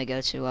didn't really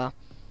go too well.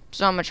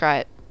 So I'm gonna try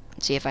it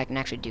and see if I can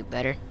actually do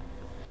better.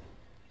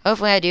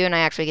 Hopefully I do and I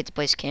actually get to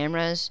place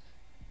cameras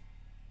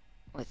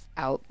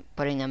without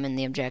putting them in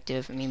the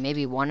objective. I mean,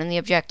 maybe one in the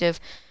objective.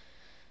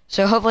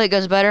 So hopefully it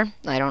goes better.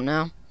 I don't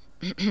know.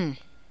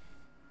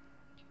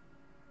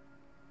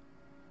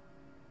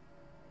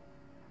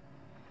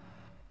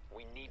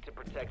 We need to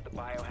protect the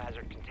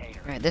biohazard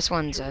container. Alright, this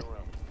one's Secure the room.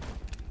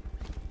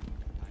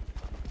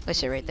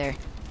 place it right there.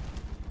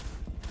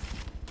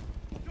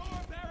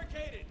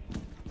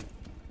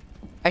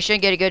 I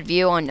should get a good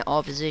view on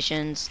all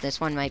positions.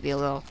 This one might be a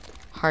little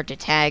hard to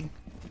tag,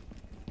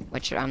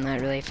 which I'm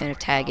not really a fan of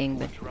tagging,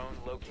 but Drone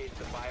locates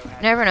the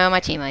biohazard. never know, my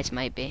teammates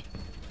might be.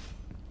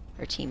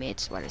 Or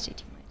teammates, why did I say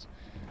teammates?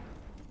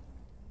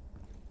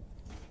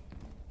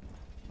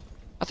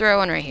 I'll throw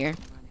one right here.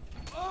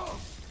 Oh!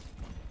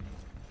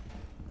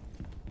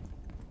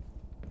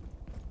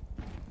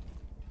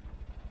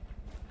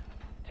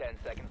 10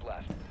 seconds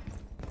left.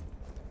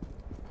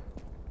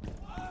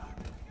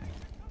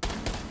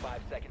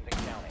 5 seconds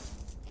and counting.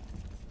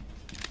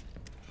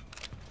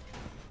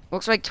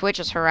 Looks like Twitch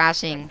is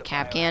harassing The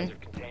Capcan.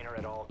 biohazard container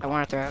at all I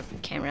want to throw a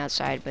camera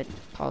outside, but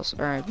Pulse,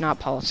 or not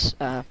Pulse,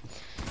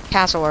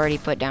 Castle already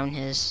put down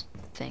his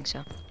thing,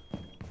 so.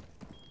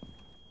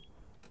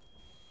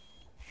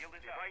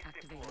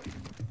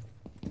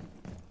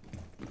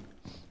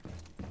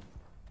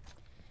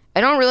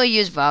 I don't really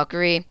use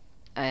Valkyrie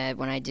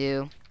when I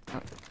do.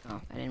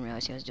 Oh, I didn't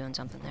realize he was doing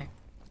something there.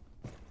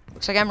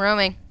 Looks like I'm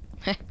roaming.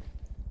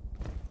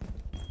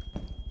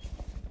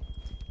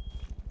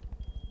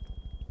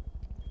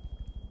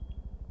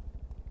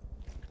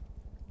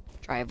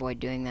 Try avoid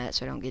doing that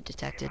so I don't get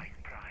detected.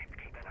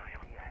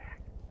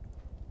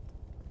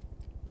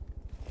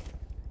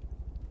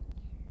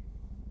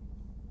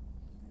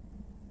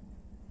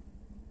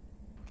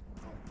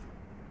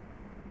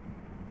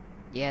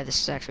 Yeah, this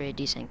is actually a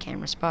decent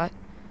camera spot.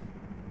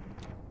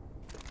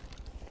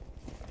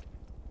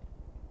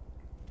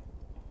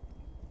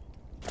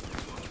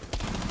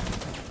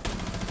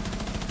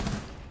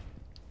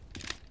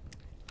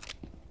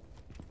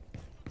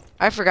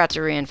 I forgot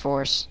to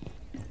reinforce.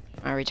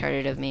 How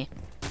retarded of me.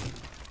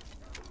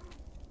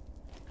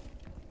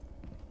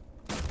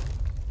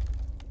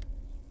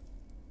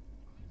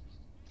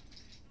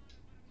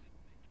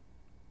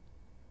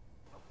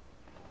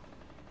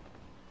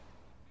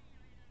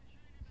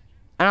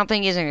 I don't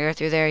think he's gonna go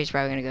through there. He's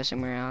probably gonna go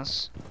somewhere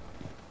else.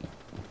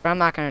 But I'm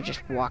not gonna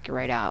just walk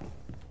right out.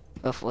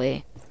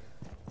 Hopefully.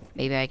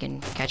 Maybe I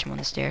can catch him on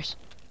the stairs.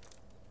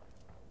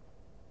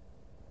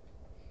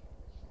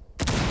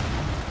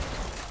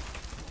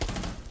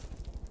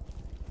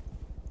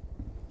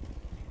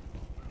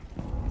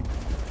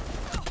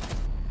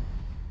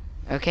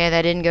 Okay,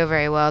 that didn't go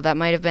very well. That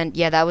might have been...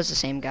 Yeah, that was the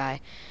same guy.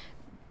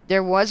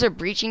 There was a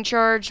breaching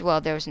charge while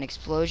there was an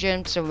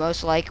explosion, so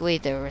most likely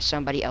there was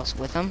somebody else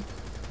with him.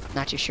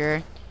 Not too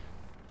sure.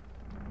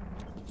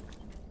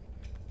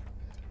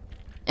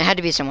 It had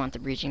to be someone with the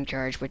breaching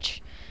charge,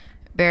 which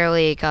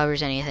barely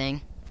covers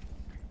anything.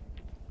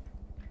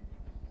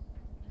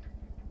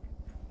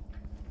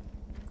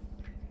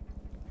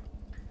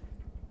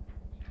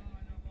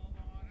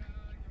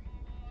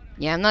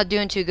 Yeah, I'm not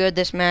doing too good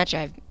this match.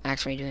 I'm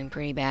actually doing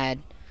pretty bad.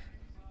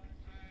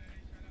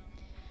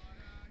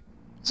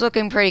 It's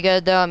looking pretty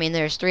good, though. I mean,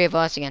 there's 3 of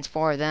us against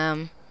 4 of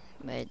them.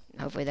 But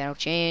hopefully that'll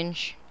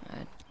change.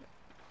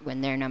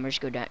 When their numbers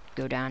go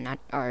down, not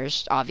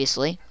ours,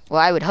 obviously. Well,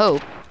 I would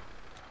hope.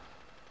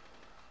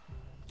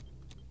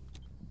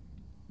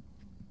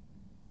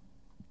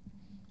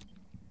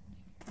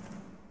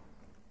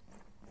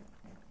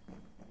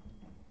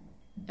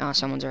 Oh,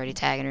 someone's already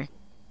tagging her.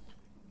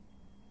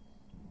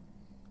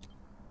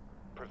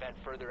 Prevent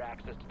further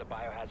access to the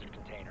biohazard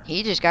container.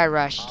 He just got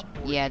rushed.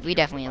 Yeah, we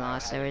definitely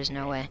lost. There was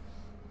no way.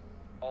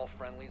 All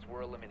friendlies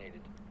were eliminated.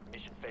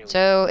 Mission failure.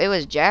 So it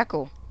was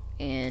Jackal,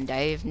 and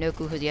I have no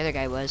clue who the other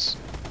guy was.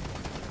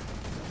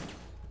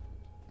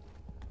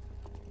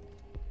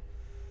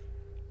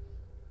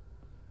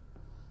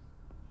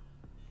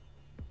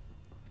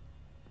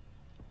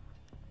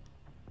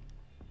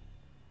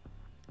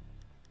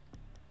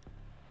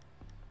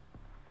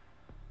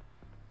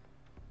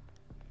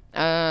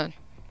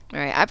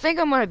 Alright, I think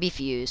I'm gonna be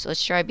Fuse.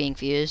 Let's try being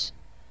Fuse.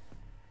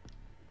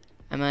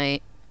 I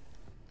might.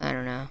 I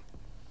don't know.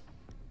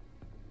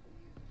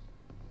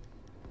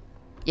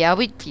 Yeah, I'll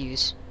be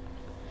Fuse.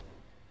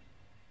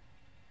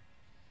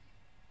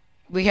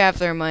 We have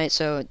Thermite,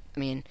 so, I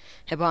mean,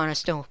 Hibana's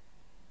still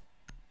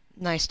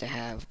nice to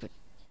have, but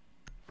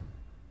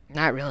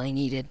not really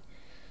needed.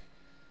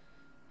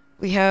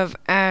 We have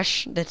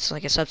Ash, that's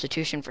like a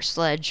substitution for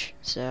Sledge,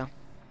 so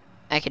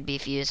I could be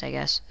Fuse, I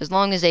guess. As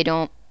long as they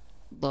don't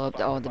blow up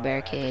all the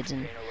barricades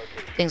and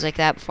things like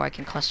that before I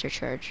can cluster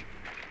charge.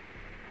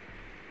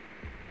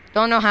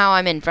 Don't know how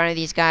I'm in front of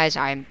these guys.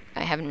 I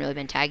haven't really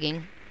been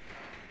tagging.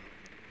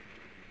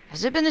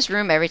 Has it been this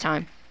room every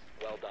time?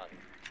 Well done.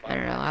 I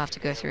don't know. I'll have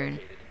to go through and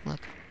look.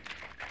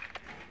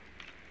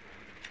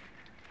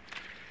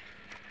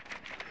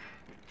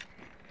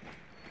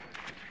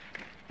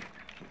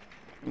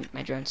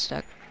 My drone's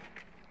stuck.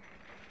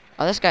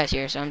 Oh, this guy's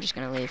here, so I'm just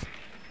gonna leave.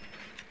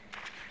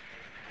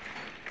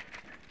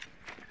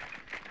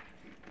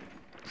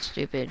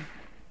 Stupid.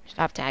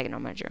 Stop tagging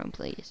on my drone,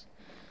 please.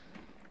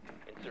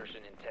 Insertion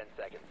in 10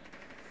 seconds.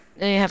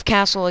 Then you have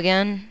Castle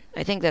again.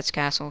 I think that's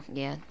Castle.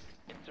 Yeah.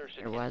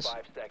 Insertion There in was.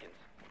 5 seconds.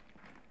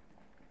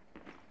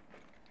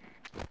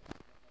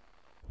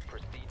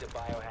 Proceed to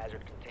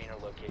biohazard container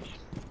location.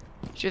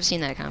 Should have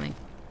seen that coming.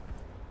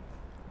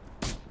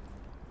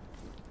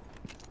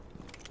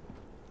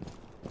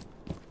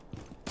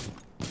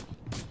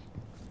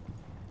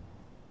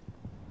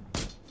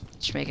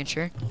 Just making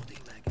sure.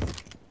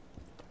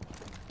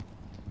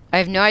 I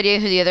have no idea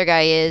who the other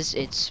guy is.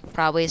 It's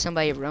probably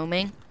somebody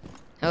roaming.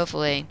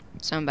 Hopefully,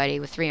 somebody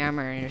with 3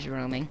 armor is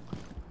roaming.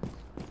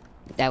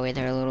 That way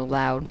they're a little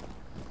loud.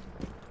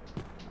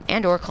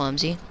 And or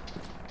clumsy.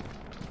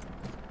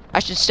 I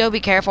should still be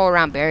careful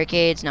around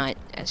barricades, not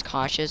as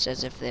cautious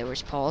as if there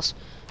was pulse.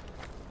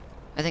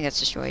 I think that's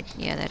destroyed.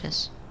 Yeah, that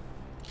is.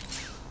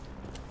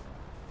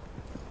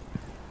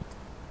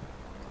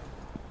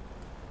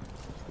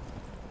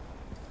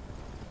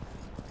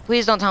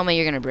 Please don't tell me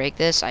you're gonna break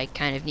this. I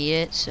kind of need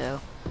it, so.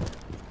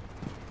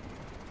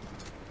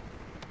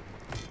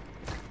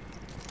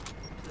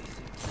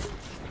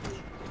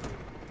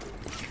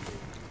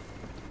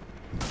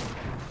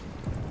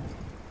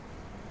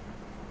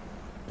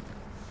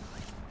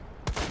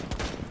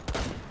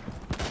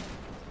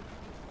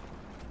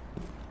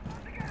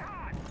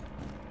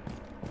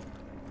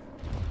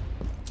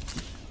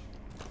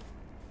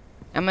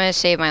 I'm gonna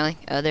save my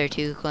other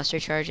 2 cluster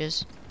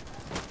charges.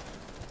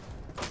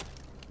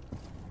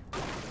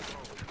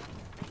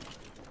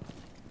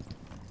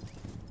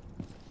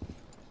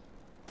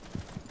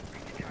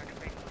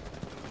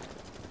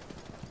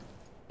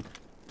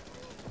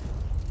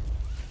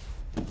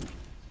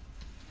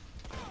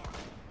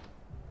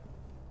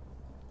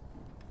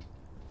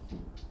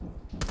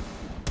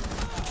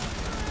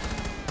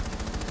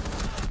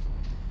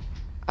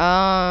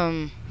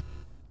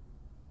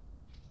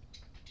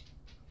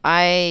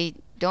 I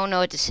don't know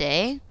what to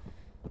say.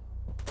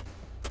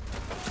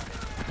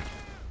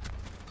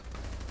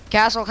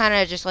 Castle kind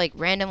of just like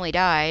randomly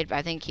died.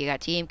 I think he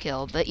got team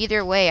killed. But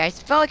either way, I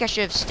felt like I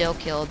should have still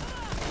killed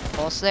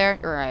Pulse there.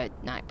 Or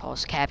not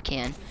Pulse,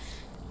 Kapkan.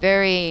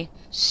 Very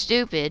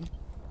stupid.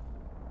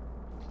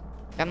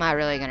 I'm not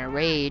really gonna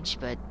rage,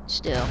 but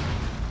still.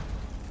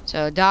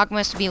 So Doc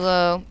must be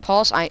low.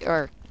 Pulse, why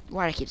do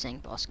I keep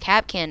saying Pulse?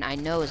 Kapkan, I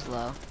know is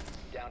low.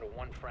 Down to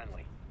 1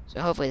 friendly. So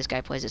hopefully this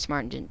guy plays it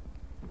smart and didn't.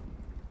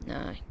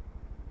 No.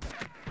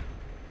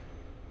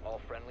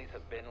 All friendlies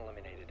have been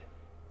eliminated.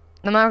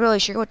 I'm not really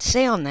sure what to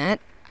say on that.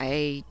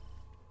 I'm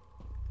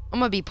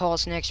gonna be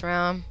Pulse next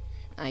round,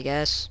 I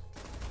guess.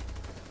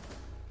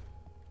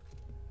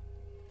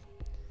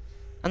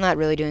 I'm not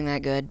really doing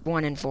that good.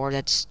 1 and 4,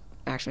 that's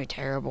actually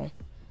terrible.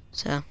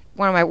 So,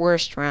 one of my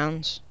worst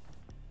rounds.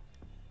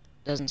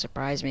 Doesn't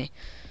surprise me.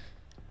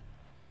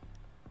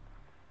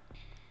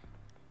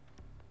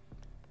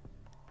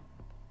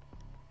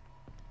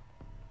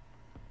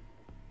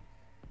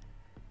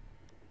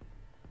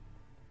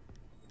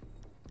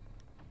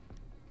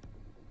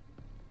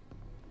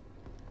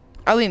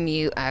 I'll be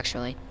mute,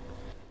 actually.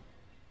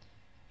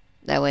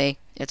 That way,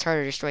 it's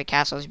harder to destroy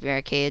castles,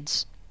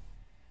 barricades.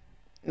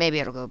 Maybe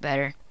it'll go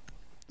better.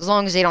 As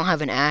long as they don't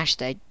have an Ash,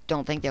 I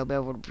don't think they'll be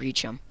able to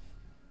breach them.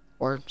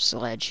 Or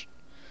Sledge.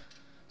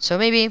 So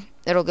maybe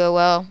it'll go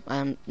well.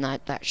 I'm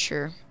not that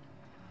sure.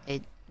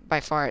 By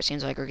far, it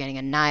seems like we're getting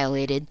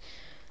annihilated.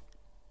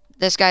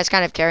 This guy's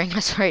kind of carrying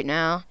us right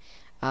now.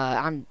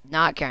 I'm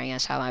not carrying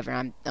us, however.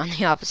 I'm on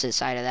the opposite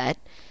side of that.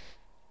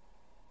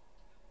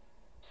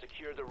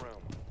 Secure the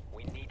room.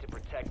 We need to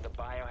protect the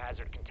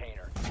biohazard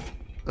container.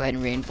 go ahead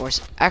and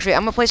reinforce. Actually,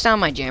 I'm gonna place down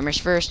my jammers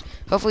first.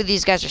 Hopefully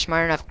these guys are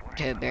smart enough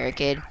to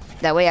barricade.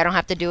 That way I don't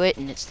have to do it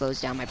and it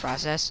slows down my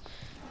process.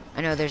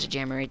 I know there's a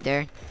jammer right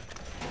there.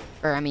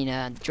 Or, I mean,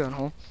 drone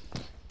hole.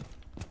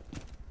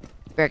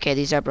 Barricade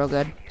these up real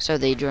good so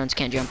the drones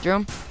can't jump through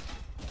them.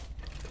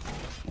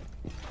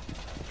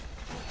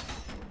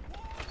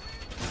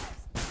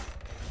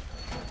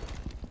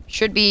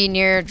 Should be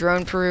near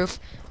drone proof.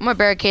 I'm gonna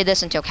barricade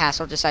this until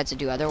Castle decides to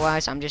do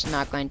otherwise. I'm just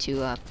not going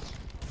to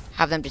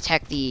have them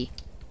detect the...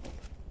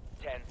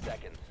 10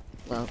 seconds.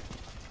 Well,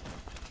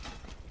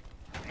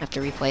 I have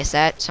to replace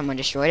that. Someone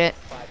destroyed it.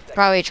 5 seconds.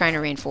 Probably trying to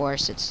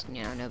reinforce. It's,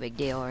 you know, no big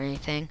deal or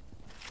anything.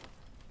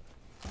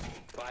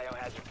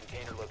 Biohazard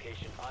container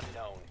location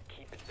unknown.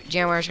 Keep it secure.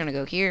 Jammer's gonna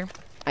go here.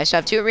 I still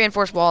have 2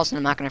 reinforced walls, and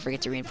I'm not gonna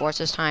forget to reinforce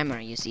this time. I'm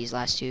gonna use these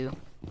last 2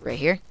 right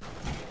here.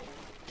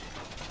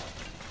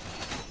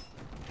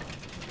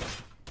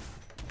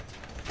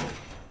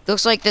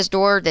 Looks like this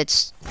door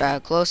that's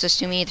closest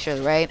to me, to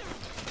the right,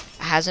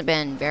 hasn't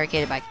been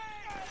barricaded by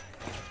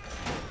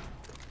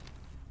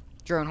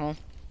drone hole.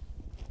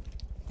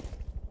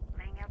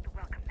 Laying out the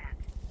welcome mat.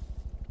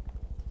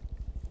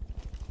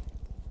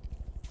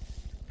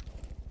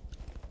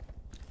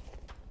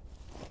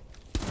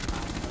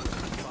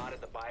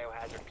 Spotted the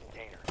biohazard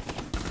container.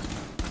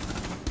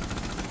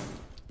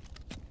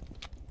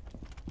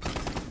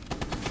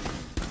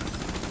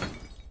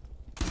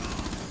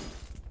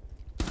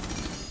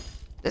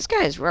 This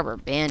guy is rubber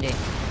banding.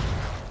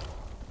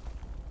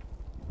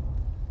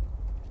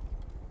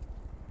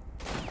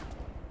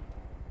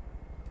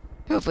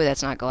 Hopefully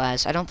that's not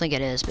glass. I don't think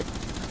it is, but...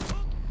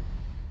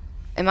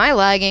 Am I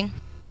lagging?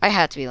 I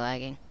had to be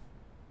lagging.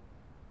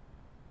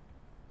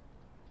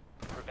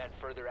 Prevent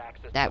further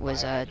access to That the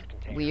was, biohazard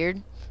container.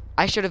 weird.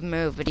 I should have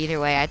moved, but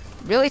either way, I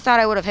really thought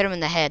I would have hit him in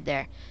the head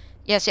there.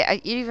 Yes, yeah,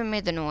 it even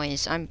made the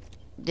noise.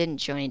 Didn't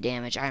show any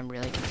damage. I'm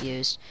really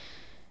confused.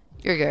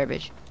 You're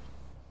garbage.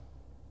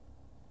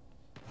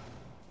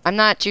 I'm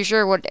not too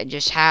sure what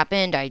just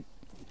happened.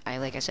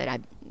 Like I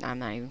said, I'm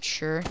not even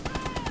sure.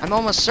 I'm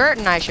almost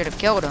certain I should have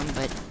killed him,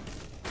 but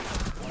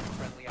One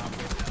friendly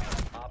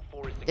operator. Op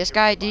 4 is this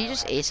securing guy, the did he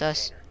just biohazard ace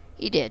us? container.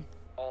 He did.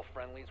 All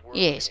friendlies were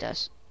He aced eliminated.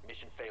 us.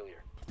 Mission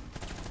failure.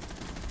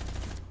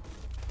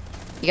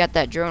 He got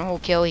that drone hole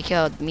kill. He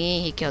killed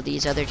me. He killed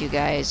these other 2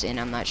 guys, and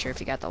I'm not sure if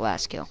he got the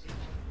last kill.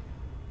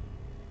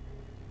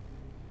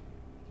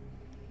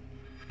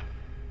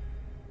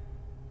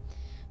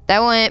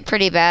 That went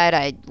pretty bad.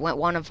 I went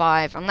 1 of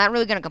 5. I'm not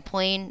really going to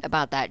complain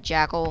about that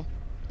Jackal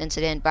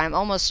incident, but I'm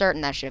almost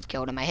certain that should have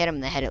killed him. I hit him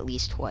in the head at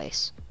least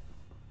twice.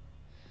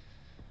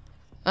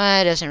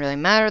 It doesn't really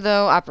matter,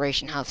 though.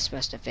 Operation Health is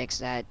supposed to fix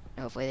that.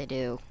 Hopefully they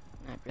do.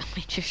 Not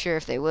really too sure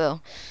if they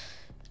will.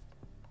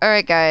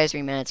 Alright, guys.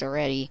 3 minutes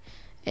already.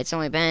 It's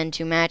only been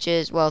 2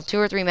 matches. Well, 2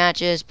 or 3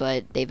 matches,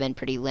 but they've been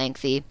pretty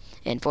lengthy.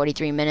 And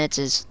 43 minutes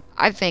is...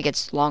 I think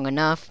it's long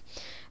enough.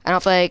 I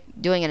don't feel like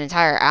doing an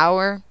entire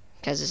hour,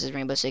 because this is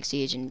Rainbow Six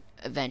Siege, and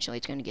eventually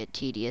it's going to get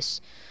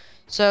tedious.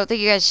 So, thank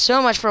you guys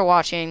so much for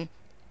watching.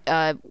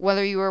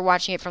 Whether you were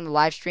watching it from the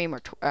live stream or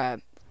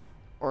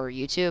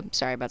YouTube.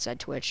 Sorry about that,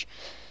 Twitch.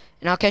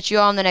 And I'll catch you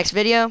all in the next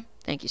video.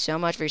 Thank you so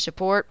much for your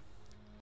support.